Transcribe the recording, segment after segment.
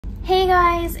Hey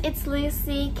guys, it's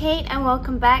Lucy, Kate, and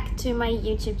welcome back to my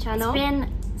YouTube channel. It's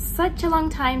been such a long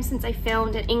time since I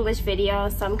filmed an English video,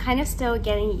 so I'm kind of still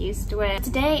getting used to it.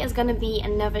 Today is going to be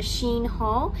another Shein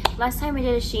haul. Last time I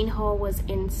did a Shein haul was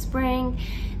in spring,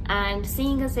 and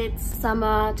seeing as it's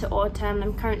summer to autumn,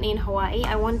 I'm currently in Hawaii,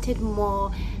 I wanted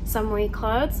more summery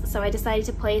clothes, so I decided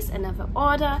to place another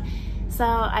order. So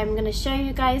I'm going to show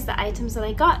you guys the items that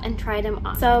I got and try them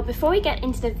on. So before we get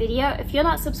into the video, if you're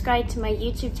not subscribed to my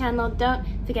YouTube channel, don't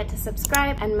forget to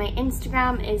subscribe, and my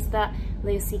Instagram is the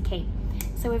Lucy Kate.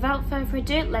 So without further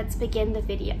ado, let's begin the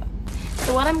video.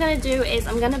 So what I'm going to do is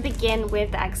I'm going to begin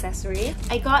with the accessory.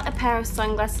 I got a pair of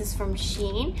sunglasses from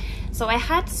Shein. So I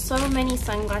had so many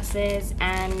sunglasses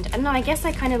and I don't know, I guess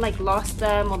I kind of like lost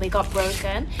them or they got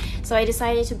broken. So I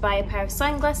decided to buy a pair of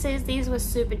sunglasses. These were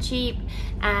super cheap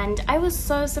and I was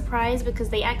so surprised because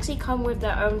they actually come with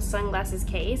their own sunglasses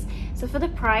case. So for the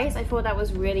price, I thought that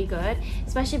was really good,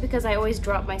 especially because I always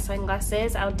drop my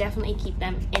sunglasses. I'll definitely keep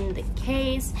them in the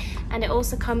case. And it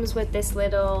also comes with this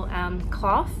little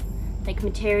cloth like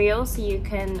material so you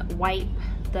can wipe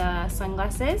the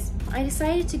sunglasses. I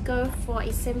decided to go for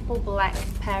a simple black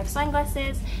pair of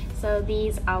sunglasses, so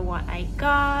these are what I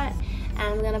got and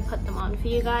I'm gonna put them on for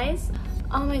you guys.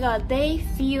 Oh my god, they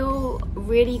feel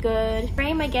really good. The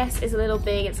frame I guess is a little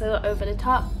big, it's a little over the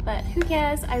top, but who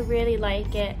cares, I really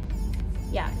like it.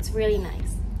 Yeah, it's really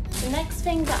nice. The next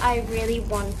thing that I really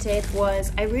wanted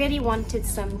was I really wanted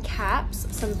some caps,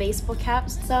 some baseball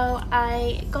caps. So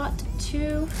I got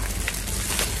two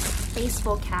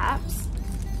baseball caps.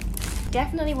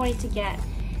 Definitely wanted to get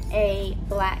a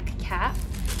black cap,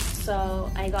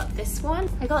 so I got this one.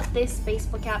 I got this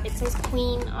baseball cap. It says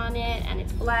Queen on it and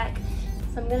it's black,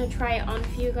 so I'm gonna try it on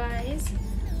for you guys.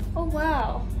 Oh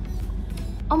wow,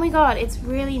 oh my god, it's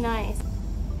really nice.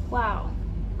 Wow,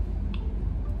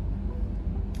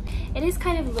 it is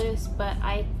kind of loose, but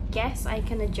I guess I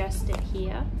can adjust it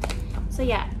here. So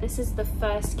yeah, this is the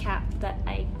first cap that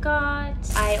I got.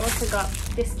 I also got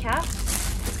this cap.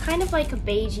 It's kind of like a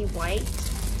beigey white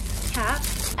cap.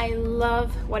 I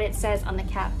love what it says on the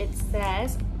cap. It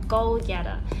says goal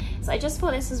getter. So I just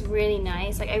thought this was really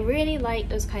nice. Like I really like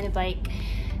those kind of like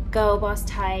girl boss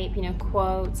type, you know,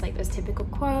 quotes, like those typical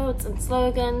quotes and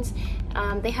slogans.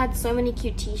 They had so many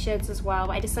cute t-shirts as well,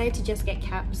 but I decided to just get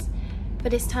caps for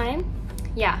this time.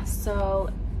 Yeah, so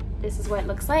this is what it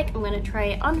looks like. I'm gonna try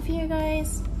it on for you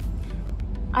guys.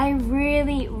 I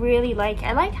really like it.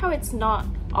 I like how it's not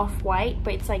off-white,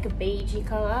 but it's like a beigey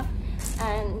color,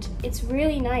 and it's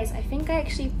really nice. I think I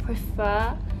actually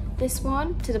prefer this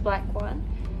one to the black one.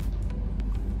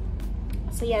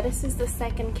 So yeah, this is the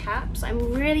second cap. So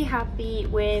I'm really happy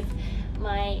with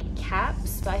my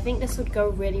caps. So I think this would go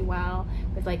really well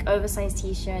with like oversized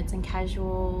t-shirts and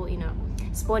casual, you know,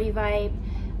 sporty vibe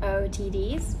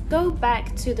OOTDs. Go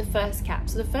back to the first cap.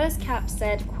 So the first cap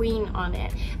said Queen on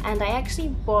it, and I actually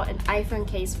bought an iPhone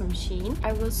case from Shein.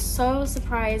 I was so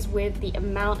surprised with the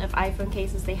amount of iPhone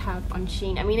cases they have on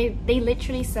Shein. I mean, they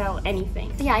literally sell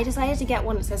anything. So yeah, I decided to get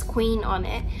one that says Queen on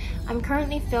it. I'm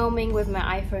currently filming with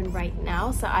my iPhone right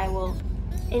now, so I will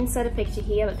insert a picture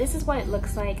here, but this is what it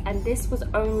looks like, and this was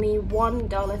only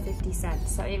 $1.50,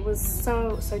 so it was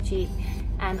so cheap,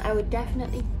 and I would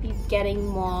definitely be getting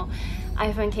more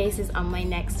iPhone cases on my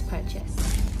next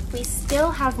purchase. We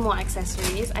still have more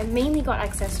accessories. I mainly got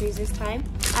accessories this time.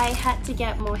 I had to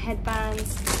get more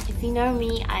headbands. If you know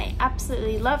me, I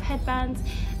absolutely love headbands,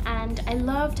 and I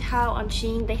loved how on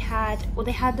Shein they had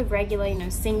the regular, you know,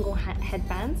 single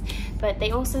headbands, but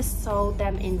they also sold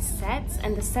them in sets,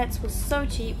 and the sets were so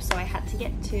cheap, so I had to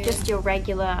get two just your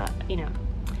regular, you know,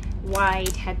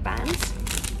 wide headbands.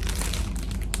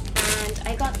 And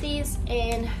I got these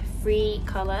in 3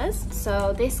 colors.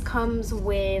 So this comes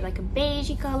with like a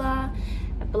beige color,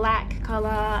 a black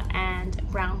color, and a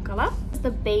brown color. This is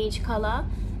the beige color.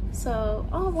 So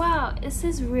oh wow, this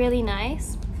is really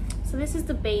nice. So this is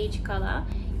the beige color.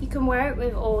 You can wear it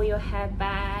with all your hair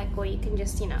back, or you can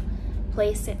just, you know,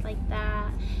 place it like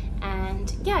that,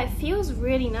 and yeah, it feels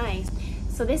really nice.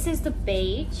 So this is the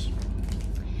beige.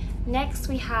 Next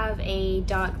we have a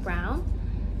dark brown.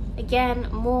 Again,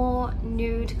 more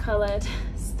nude colored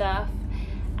stuff,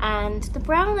 and the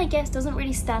brown I guess doesn't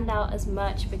really stand out as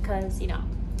much because, you know,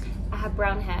 I have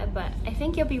brown hair, but I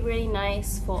think it'll be really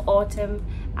nice for autumn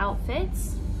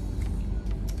outfits.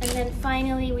 And then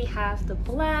finally we have the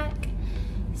black.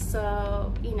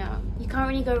 So, you know, you can't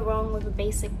really go wrong with a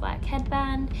basic black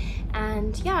headband,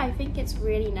 and yeah, I think it's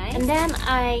really nice. And then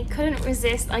I couldn't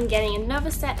resist on getting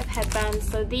another set of headbands.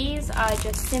 So these are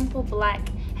just simple black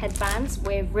headbands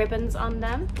with ribbons on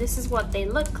them. This is what they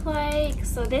look like.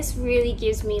 So this really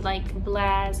gives me like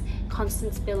Blair's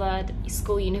Constance Billard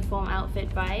school uniform outfit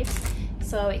vibes.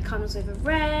 So it comes with a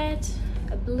red,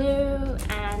 a blue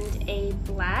and a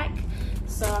black.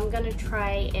 So I'm gonna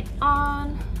try it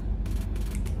on.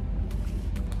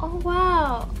 Oh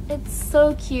wow, it's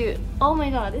so cute. Oh my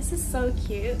god, this is so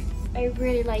cute. I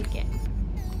really like it.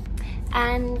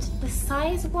 And the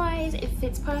size wise, it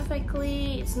fits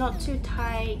perfectly. It's not too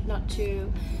tight, not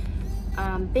too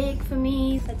big for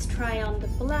me. Let's try on the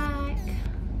black.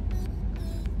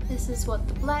 This is what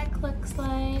the black looks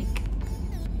like.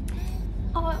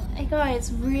 Oh my god,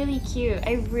 it's really cute.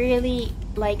 I really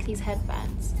like these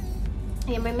headbands.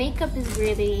 Yeah, my makeup is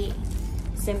really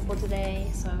simple today,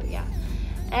 so yeah.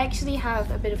 I actually have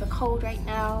a bit of a cold right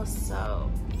now, so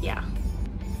yeah.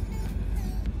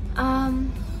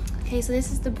 Okay, so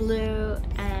this is the blue,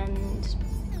 and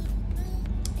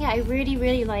yeah, I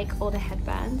really like all the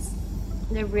headbands.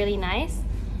 They're really nice.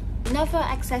 Another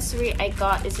accessory I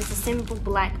got is just a simple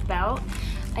black belt.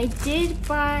 I did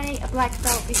buy a black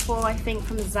belt before, I think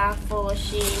from Zaful or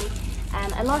Shein,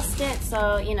 and I lost it,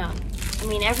 so you know, I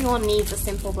mean everyone needs a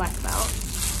simple black belt.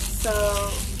 So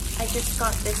I just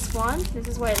got this one. This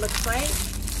is what it looks like.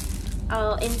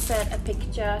 I'll insert a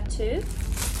picture too.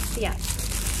 So yeah,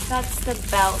 that's the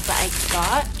belt that I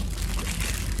got.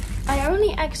 I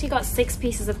only actually got 6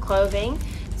 pieces of clothing,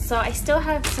 so I still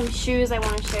have some shoes I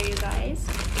want to show you guys.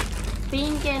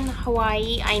 Being in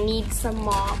Hawaii, I need some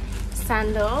more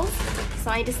sandals, so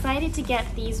I decided to get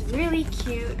these really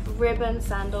cute ribbon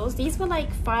sandals. These were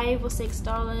like $5 or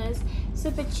 $6,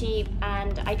 super cheap,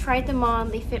 and I tried them on.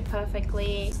 They fit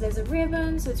perfectly. So there's a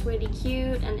ribbon, so it's really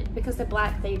cute, and because they're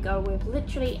black, they go with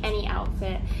literally any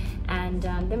outfit. And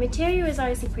the material is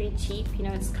obviously pretty cheap, you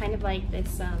know, it's kind of like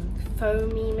this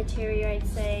foamy material, I'd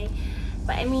say.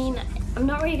 But I mean, I'm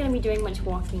not really going to be doing much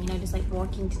walking, you know, just like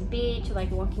walking to the beach or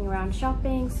like walking around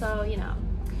shopping, so you know,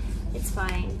 it's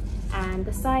fine. And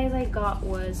the size I got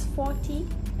was 40.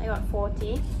 I got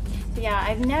 40. So yeah,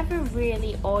 I've never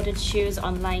really ordered shoes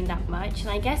online that much, and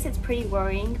I guess it's pretty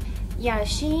worrying. Yeah,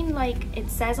 Shein, like it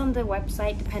says on the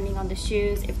website, depending on the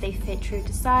shoes, if they fit true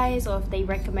to size or if they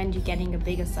recommend you getting a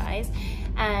bigger size.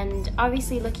 And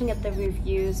obviously looking at the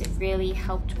reviews, it really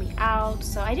helped me out.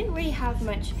 So I didn't really have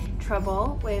much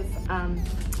trouble with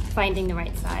finding the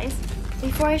right size.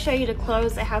 Before I show you the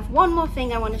clothes, I have one more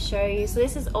thing I want to show you. So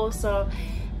this is also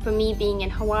for me being in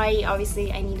Hawaii.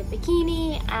 Obviously I need a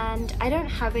bikini, and I don't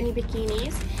have any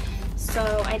bikinis.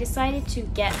 So I decided to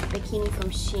get a bikini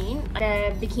from Shein.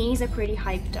 The bikinis are pretty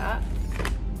hyped up,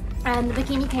 and the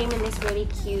bikini came in this really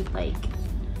cute like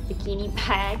bikini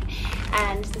bag,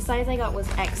 and the size I got was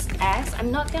XS.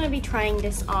 I'm not going to be trying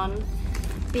this on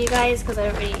for you guys because I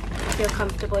don't really feel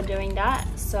comfortable doing that,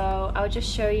 so I'll just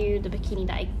show you the bikini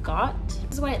that I got.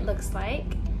 This is what it looks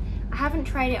like. I haven't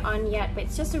tried it on yet, but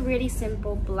it's just a really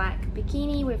simple black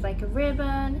bikini with like a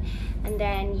ribbon, and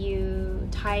then you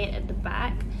tie it at the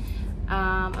back.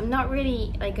 I'm not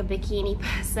really like a bikini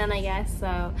person, I guess,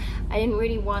 so I didn't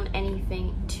really want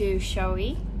anything too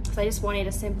showy, so I just wanted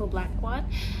a simple black one.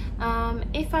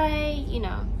 If I, you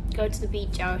know, go to the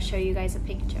beach, I'll show you guys a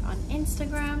picture on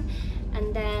Instagram.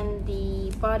 And then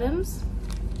the bottoms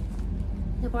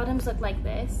look like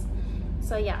this.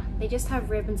 So yeah, they just have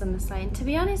ribbons on the side. And to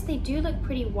be honest, they do look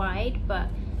pretty wide, but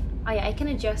I can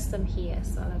adjust them here,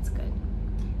 so that's good.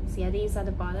 So yeah, these are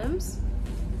the bottoms.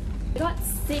 I got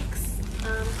 6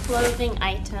 clothing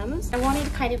items. I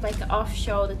wanted kind of like an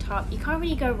off-shoulder top. You can't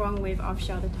really go wrong with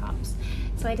off-shoulder tops.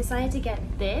 So I decided to get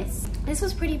this. This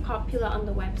was pretty popular on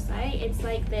the website. It's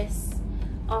like this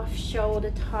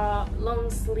off-shoulder top,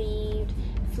 long sleeved,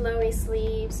 flowy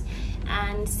sleeves.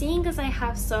 And seeing as I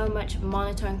have so much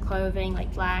monotone clothing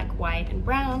like black, white and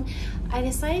brown, I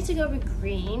decided to go with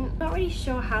green. Not really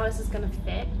sure how this is gonna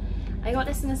fit. I got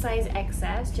this in a size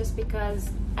XS just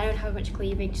because I don't have much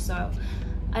cleavage, so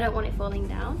I don't want it falling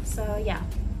down. So yeah,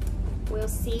 we'll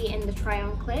see in the try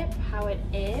on clip how it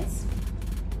is.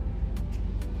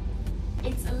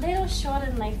 It's a little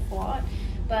shorter than I thought,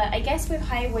 but I guess with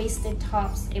high-waisted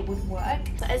tops it would work.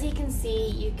 So as you can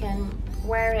see, you can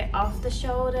wear it off the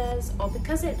shoulders, or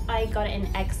because I got it in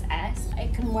XS, I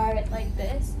can wear it like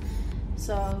this.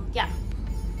 So yeah,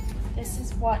 this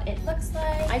is what it looks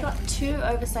like. I got 2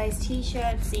 oversized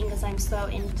t-shirts, seeing as I'm so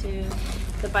into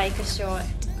the biker short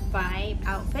vibe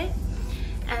outfit.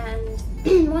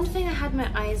 And one thing I had my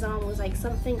eyes on was like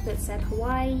something that said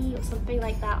Hawaii or something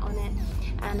like that on it,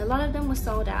 and a lot of them were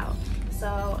sold out.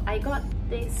 So I got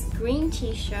this green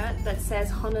t-shirt that says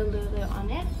Honolulu on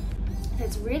it.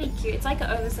 It's really cute. It's like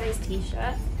an oversized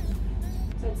t-shirt.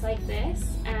 So it's like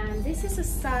this, and this is a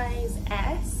size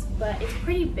S, but it's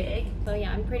pretty big. So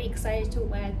yeah, I'm pretty excited to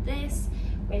wear this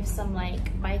with some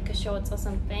like biker shorts or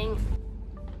something.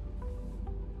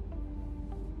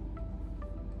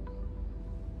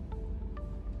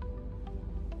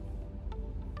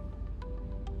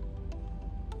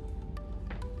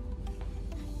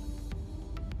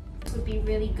 This would be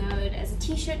really good as a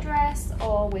t-shirt dress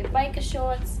or with biker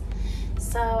shorts.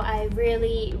 So I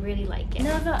really like it.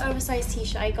 Another oversized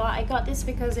t-shirt I got this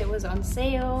because it was on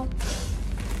sale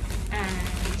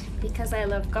and because I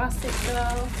love Gossip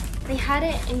Girl. They had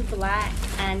it in black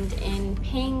and in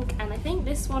pink, and I think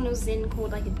this one was in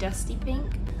called like a dusty pink.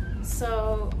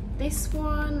 So this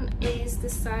one is the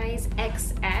size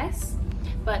XS,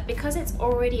 but because it's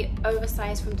already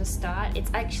oversized from the start,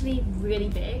 it's actually really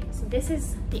big. So this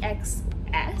is the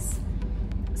XS.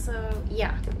 So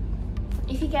yeah,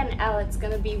 if you get an L, it's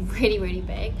gonna be really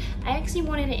big. I actually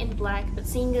wanted it in black, but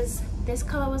seeing as this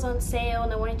color was on sale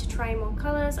and I wanted to try more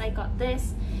colors, I got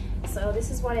this. So this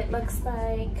is what it looks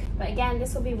like. But again,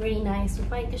 this will be really nice with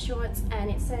biker shorts, and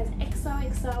it says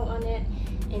XOXO on it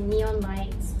in neon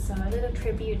lights. So a little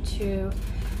tribute to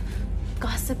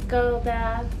Gossip Girl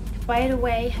there. By the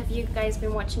way, have you guys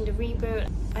been watching the reboot?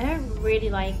 I don't really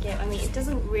like it. I mean, it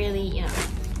doesn't really, you know,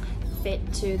 fit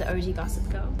to the OG Gossip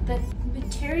Girl. The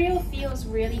material feels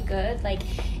really good. Like,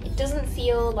 it doesn't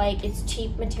feel like it's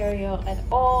cheap material at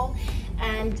all,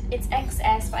 and it's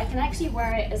XS, but I can actually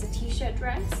wear it as a t-shirt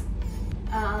dress.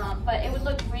 But it would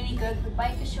look really good with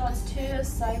biker shorts too,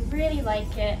 so I really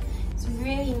like it. It's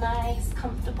really nice,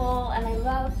 comfortable, and I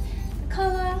love the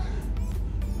color.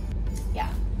 Yeah.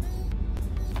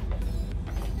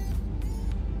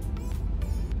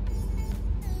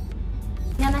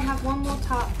 Then I have one more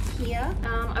top here.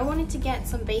 I wanted to get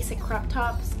some basic crop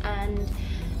tops, and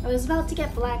I was about to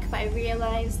get black, but I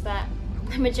realized that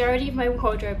the majority of my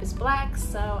wardrobe is black,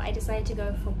 so I decided to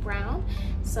go for brown.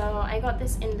 So I got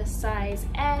this in the size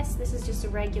S. This is just a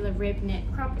regular rib knit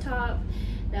crop top.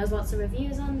 There was lots of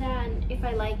reviews on that, and if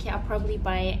I like it, I'll probably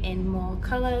buy it in more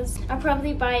colors. I'll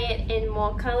probably buy it in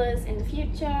more colors in the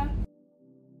future.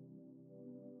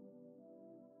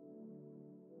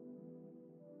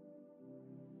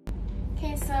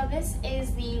 Okay, so this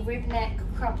is the rib neck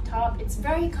crop top. It's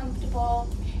very comfortable.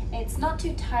 It's not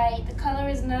too tight. The color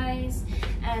is nice,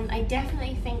 and I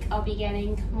definitely think I'll be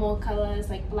getting more colors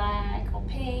like black or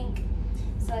pink.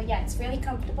 So yeah, it's really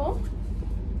comfortable.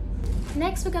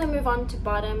 Next, we're gonna move on to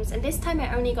bottoms, and this time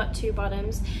I only got 2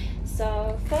 bottoms.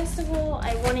 So first of all,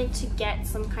 I wanted to get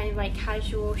some kind of like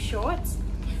casual shorts.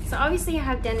 So obviously I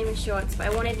have denim shorts, but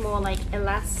I wanted more like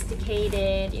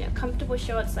elasticated, you know, comfortable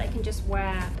shorts that I can just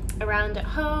wear around at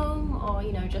home, or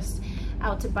you know, just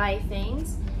out to buy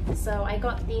things. So I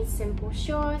got these simple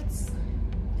shorts.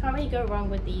 Can't really go wrong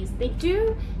with these. They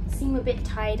do seem a bit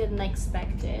tighter than I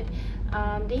expected.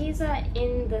 These are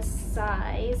in the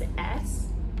size S.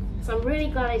 So I'm really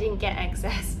glad I didn't get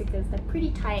XS because they're pretty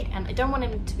tight and I don't want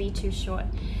them to be too short.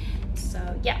 So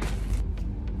yeah.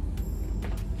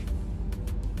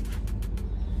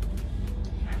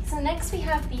 So next we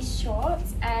have these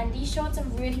shorts, and these shorts are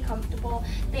really comfortable.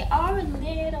 They are a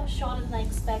little shorter than I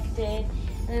expected,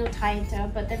 a little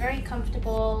tighter, but they're very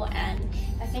comfortable, and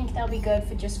I think they'll be good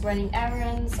for just running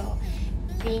errands or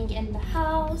being in the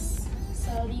house.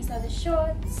 So these are the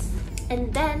shorts.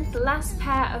 And then the last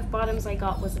pair of bottoms I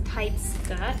got was a tight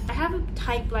skirt. I have a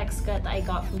tight black skirt that I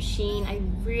got from Shein. I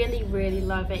really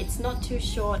love it. It's not too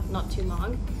short, not too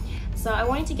long. So I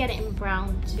wanted to get it in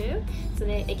brown too. So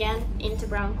they, again, into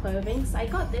brown clothing. So I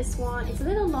got this one. It's a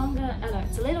little longer,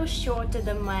 it's a little shorter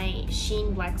than my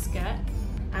Shein black skirt.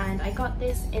 And I got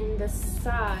this in the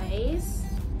size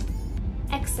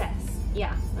XS.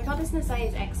 Yeah, I got this in the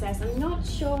size XS. I'm not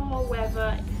sure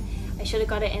whether I should have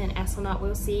got it in an S or not.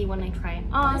 We'll see when I try it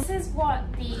on. This is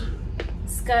what the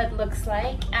skirt looks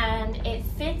like, and it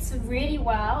fits really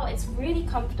well. It's really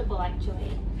comfortable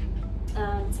actually.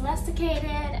 It's elasticated,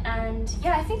 and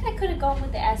yeah, I think I could have gone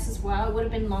with the S as well. It would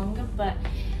have been longer, but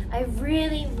I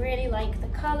really like the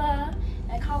color.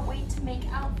 I can't wait to make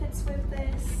outfits with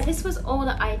this. This was all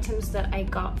the items that I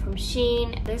got from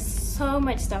Shein. There's so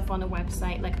much stuff on the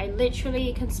website. Like, I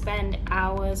literally can spend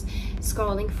hours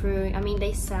scrolling through. I mean,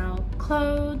 they sell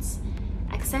clothes,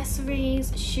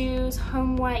 accessories, shoes,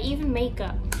 homeware, even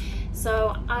makeup.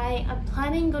 So I am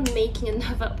planning on making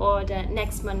another order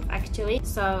next month actually.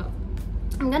 So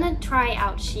I'm gonna try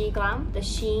out She-Glam, the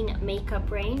Shein makeup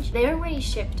range. They don't really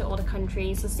ship to all the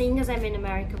countries, so seeing as I'm in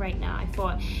America right now, I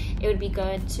thought it would be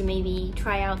good to maybe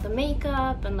try out the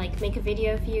makeup and like make a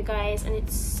video for you guys, and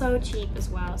it's so cheap as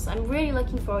well, so I'm really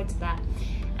looking forward to that.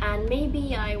 and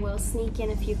maybe I will sneak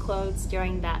in a few clothes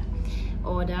during that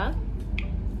order.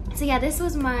 So yeah, this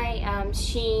was my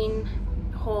Shein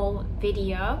haul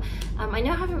video. I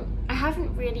know I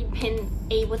haven't really been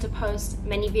able to post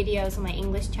many videos on my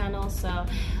English channel, so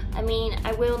I mean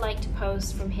I will like to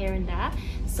post from here and there.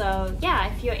 So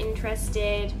yeah, if you're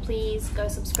interested, please go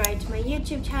subscribe to my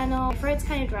YouTube channel. My throat's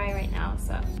kind of dry right now,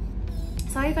 so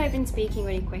sorry if I've been speaking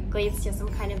really quickly. It's just I'm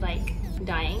kind of like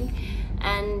dying.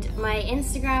 And my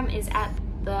Instagram is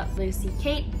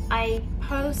 @TheLucyKate. I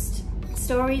post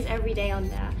stories every day on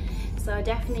there, so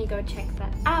definitely go check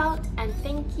that out. And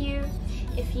thank you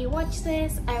if you watch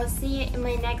this. I will see you in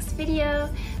my next video.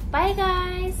 Bye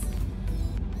guys!